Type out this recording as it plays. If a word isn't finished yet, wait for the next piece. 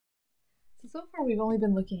So far we've only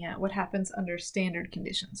been looking at what happens under standard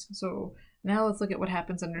conditions. So now let's look at what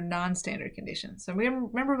happens under non-standard conditions. So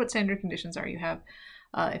remember what standard conditions are. You have,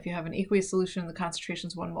 if you have an aqueous solution, the concentration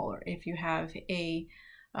is 1 molar. If you have a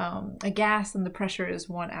gas, then the pressure is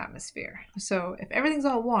 1 atmosphere. So if everything's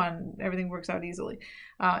all 1, everything works out easily.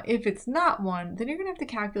 If it's not 1, then you're going to have to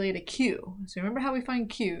calculate a Q. So remember how we find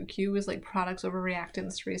Q? Q is like products over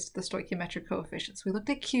reactants raised to the stoichiometric coefficient. So we looked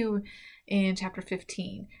at Q in chapter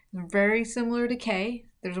 15. Very similar to K.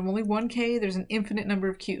 There's only one K. There's an infinite number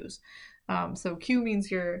of Qs. So Q means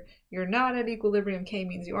you're not at equilibrium. K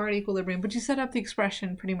means you are at equilibrium, but you set up the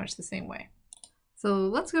expression pretty much the same way. So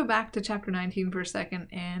let's go back to chapter 19 for a second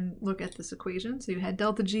and look at this equation. So you had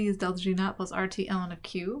delta G is delta G naught plus RT ln of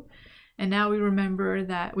Q. And now we remember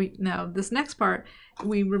that this next part,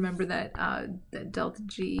 we remember that, that delta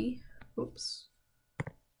G is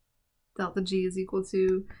equal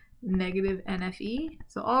to negative NFE.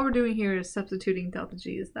 So all we're doing here is substituting delta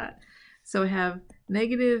G as that. So I have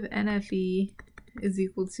negative NFE is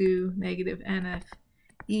equal to negative NF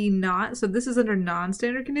E naught. So this is under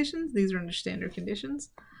non-standard conditions. These are under standard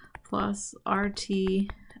conditions. Plus RT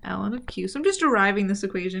ln of Q. So I'm just deriving this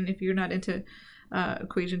equation. If you're not into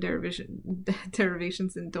equation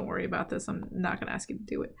derivations, and don't worry about this. I'm not going to ask you to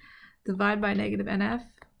do it. Divide by negative NF.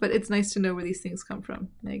 But it's nice to know where these things come from.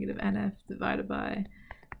 Negative NF divided by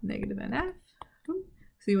negative NF.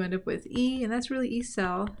 So you end up with E, and that's really E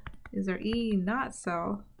cell is our E naught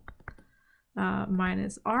cell.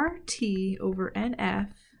 Minus RT over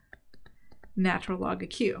NF natural log of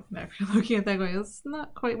Q. Now, if you're looking at that going, it's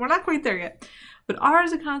not quite, we're not quite there yet. But R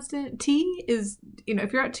is a constant. T is,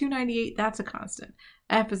 if you're at 298, that's a constant.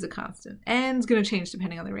 F is a constant. N is going to change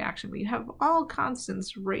depending on the reaction. But you have all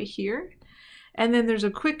constants right here. And then there's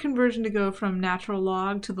a quick conversion to go from natural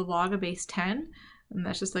log to the log of base 10. And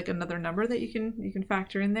that's just like another number that you can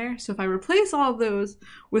factor in there. So if I replace all of those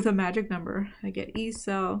with a magic number, I get E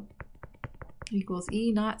cell equals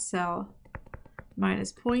E naught cell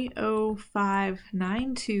minus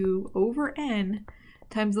 0.0592 over N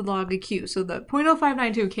times the log of Q. So the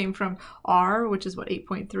 0.0592 came from R, which is what,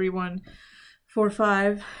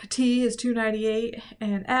 8.3145, T is 298,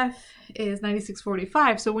 and F is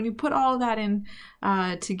 9645. So when you put all of that in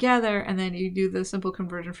together, and then you do the simple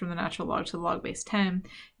conversion from the natural log to the log base 10,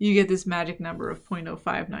 you get this magic number of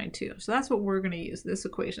 0.0592. So that's what we're going to use, this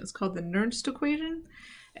equation. It's called the Nernst equation.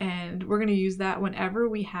 And we're going to use that whenever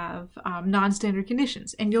we have non-standard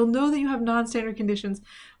conditions. And you'll know that you have non-standard conditions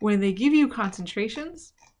when they give you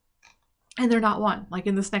concentrations and they're not 1. Like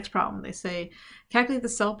in this next problem, they say, calculate the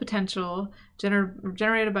cell potential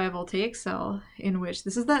generated by a voltaic cell in which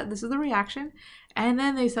this is the reaction. And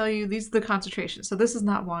then they tell you these are the concentrations. So this is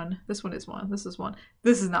not 1. This one is 1. This is 1.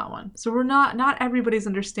 This is not 1. So we're not everybody's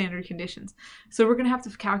under standard conditions. So we're going to have to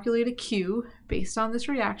calculate a Q based on this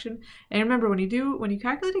reaction. And remember, when you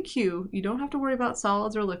calculate a Q, you don't have to worry about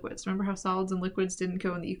solids or liquids. Remember how solids and liquids didn't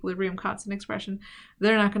go in the equilibrium constant expression?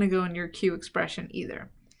 They're not going to go in your Q expression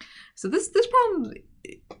either. So this problem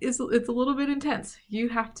it's a little bit intense. We're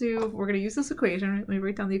going to use this equation. Let me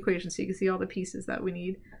write down the equation so you can see all the pieces that we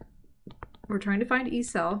need. We're trying to find E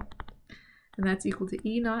cell, and that's equal to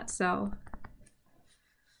E naught cell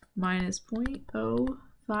minus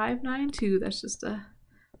 0.0592, that's just a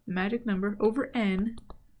magic number, over N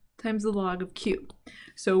times the log of Q.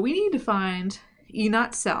 So we need to find E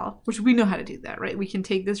naught cell, which we know how to do that, right? We can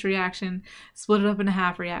take this reaction, split it up into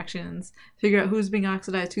half reactions, figure out who's being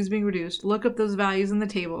oxidized, who's being reduced, look up those values in the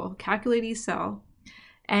table, calculate E cell.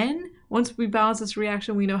 N, once we balance this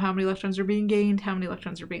reaction, we know how many electrons are being gained, how many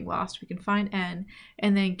electrons are being lost. We can find N.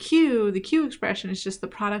 And then Q, the Q expression is just the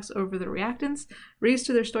products over the reactants raised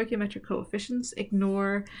to their stoichiometric coefficients.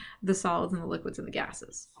 Ignore the solids and the liquids and the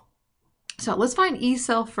gases. So let's find E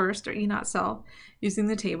cell first, or E naught cell, using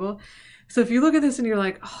the table. So if you look at this and you're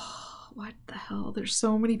like, oh, what the hell? There's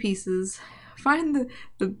so many pieces. Find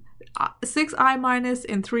the 6I minus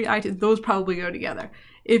and 3I2. Those probably go together.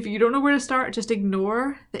 If you don't know where to start, just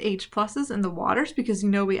ignore the H pluses and the waters because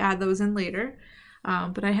we add those in later.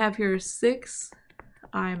 But I have here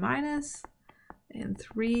 6I minus and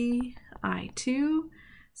 3I2.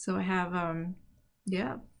 So I have,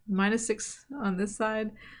 minus 6 on this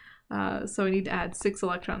side. So I need to add 6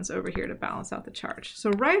 electrons over here to balance out the charge.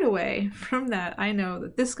 So right away from that, I know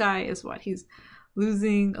that this guy is what? He's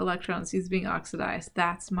losing electrons. He's being oxidized.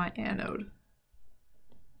 That's my anode.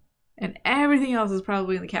 And everything else is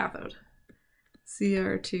probably in the cathode.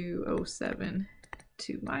 Cr2O7,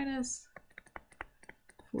 2 minus,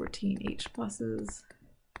 14 H pluses,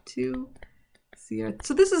 2 Cr.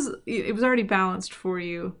 So this is, it was already balanced for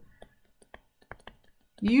you.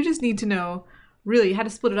 You just need to know really, you had to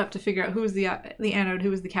split it up to figure out who was the anode, who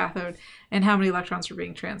was the cathode, and how many electrons were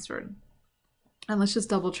being transferred. And let's just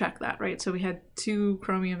double check that, right? So we had 2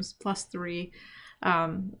 chromiums plus 3.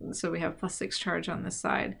 So we have plus 6 charge on this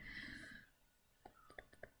side.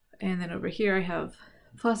 And then over here I have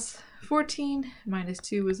plus 14, minus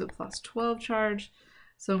 2 is a plus 12 charge.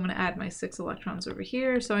 So I'm going to add my 6 electrons over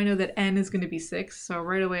here. So I know that N is going to be 6. So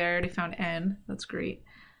right away I already found N. That's great.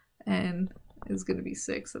 N is going to be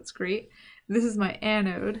 6. That's great. This is my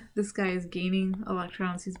anode. This guy is gaining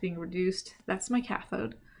electrons. He's being reduced. That's my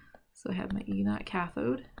cathode. So I have my E naught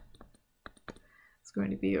cathode. It's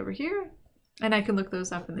going to be over here. And I can look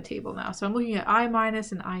those up in the table now. So I'm looking at I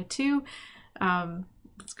minus and I2.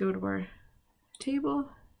 Let's go to our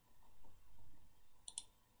table.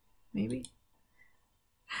 Maybe.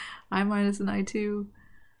 I minus and I2.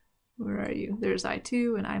 Where are you? There's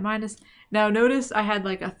I2 and I minus. Now notice I had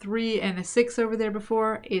like a 3 and a 6 over there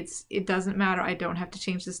before. It doesn't matter. I don't have to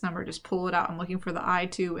change this number. Just pull it out. I'm looking for the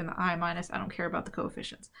I2 and the I minus. I don't care about the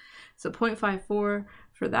coefficients. So 0.54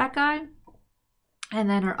 for that guy. And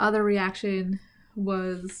then our other reaction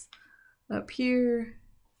was up here.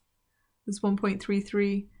 It's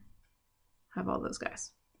 1.33. Have all those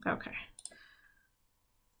guys. Okay.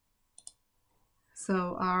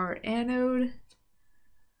 So our anode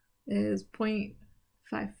is 0.54.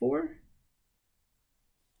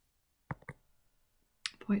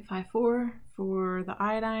 0.54 for the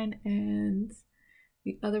iodine, and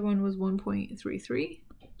the other one was 1.33.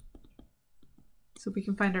 So we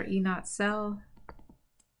can find our E naught cell,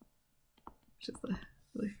 which is the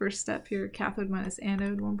really first step here. Cathode minus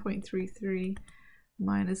anode, 1.33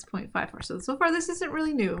 minus 0.54. So far this isn't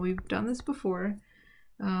really new. We've done this before.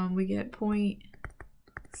 We get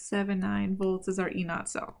 0.79 volts as our E naught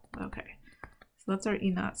cell. Okay, so that's our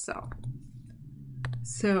E naught cell.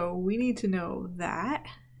 So we need to know that.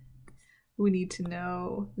 We need to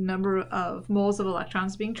know the number of moles of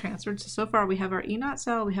electrons being transferred. So far we have our E naught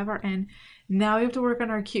cell, we have our N. Now we have to work on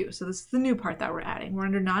our Q. So this is the new part that we're adding. We're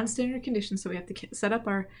under non-standard conditions, so we have to set up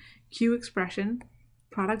our Q expression.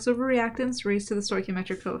 Products over reactants raised to the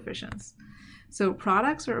stoichiometric coefficients. So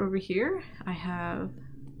products are over here. I have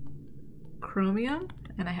chromium,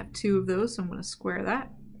 and I have 2 of those, so I'm going to square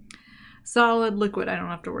that. Solid, liquid, I don't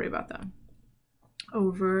have to worry about them.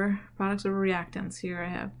 Over products over reactants, here I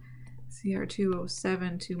have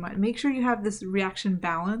Cr2O7 to my. Make sure you have this reaction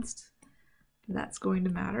balanced. That's going to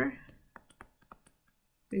matter.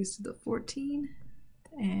 Raised to the 14,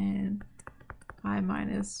 and I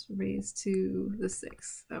minus raised to the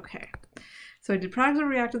 6. Okay, so I did products over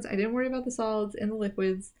reactants. I didn't worry about the solids and the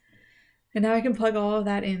liquids. And now I can plug all of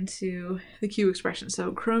that into the Q expression.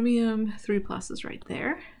 So chromium 3 plus is right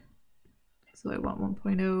there. So I want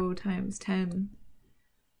 1.0 times 10 to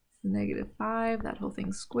the negative 5. That whole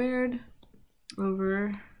thing squared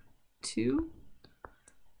over 2.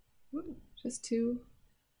 Ooh, just 2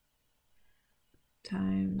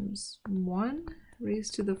 times 1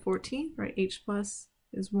 raised to the 14. Right, H plus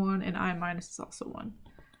is 1 and I minus is also 1.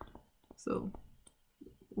 So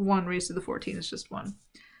 1 raised to the 14 is just 1.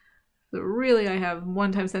 So really I have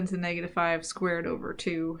 1 times 10 to the negative 5 squared over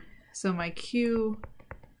 2. So my Q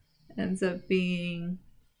ends up being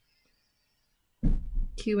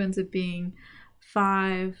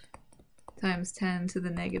 5 times 10 to the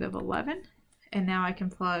negative 11. And now I can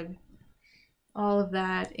plug all of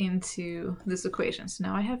that into this equation. So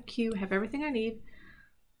now I have Q, have everything I need.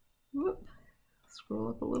 Whoop. Scroll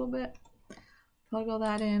up a little bit. Plug all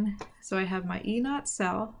that in. So I have my E naught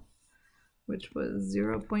cell, which was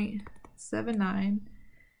 0.79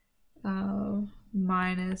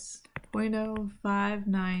 minus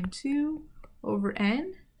 0.0592 over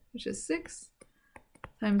N, which is 6,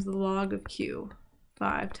 times the log of Q,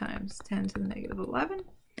 5 times 10 to the negative 11.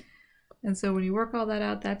 And so when you work all that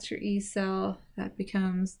out, that's your E cell. That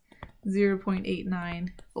becomes 0.89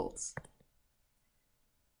 volts.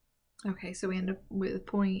 Okay, so we end up with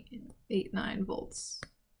 0.89 volts.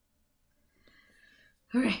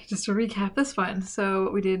 All right, just to recap this one. So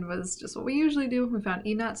what we did was just what we usually do. We found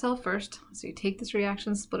E naught cell first. So you take this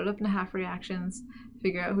reaction, split it up into half reactions,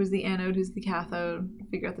 figure out who's the anode, who's the cathode,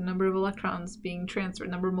 figure out the number of electrons being transferred,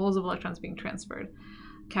 number of moles of electrons being transferred,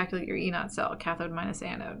 calculate your E naught cell, cathode minus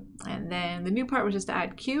anode. And then the new part was just to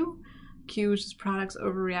add Q. Q is just products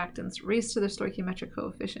over reactants raised to their stoichiometric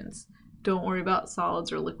coefficients. Don't worry about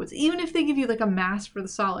solids or liquids. Even if they give you like a mass for the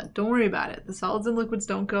solid, don't worry about it. The solids and liquids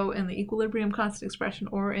don't go in the equilibrium constant expression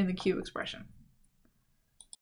or in the Q expression.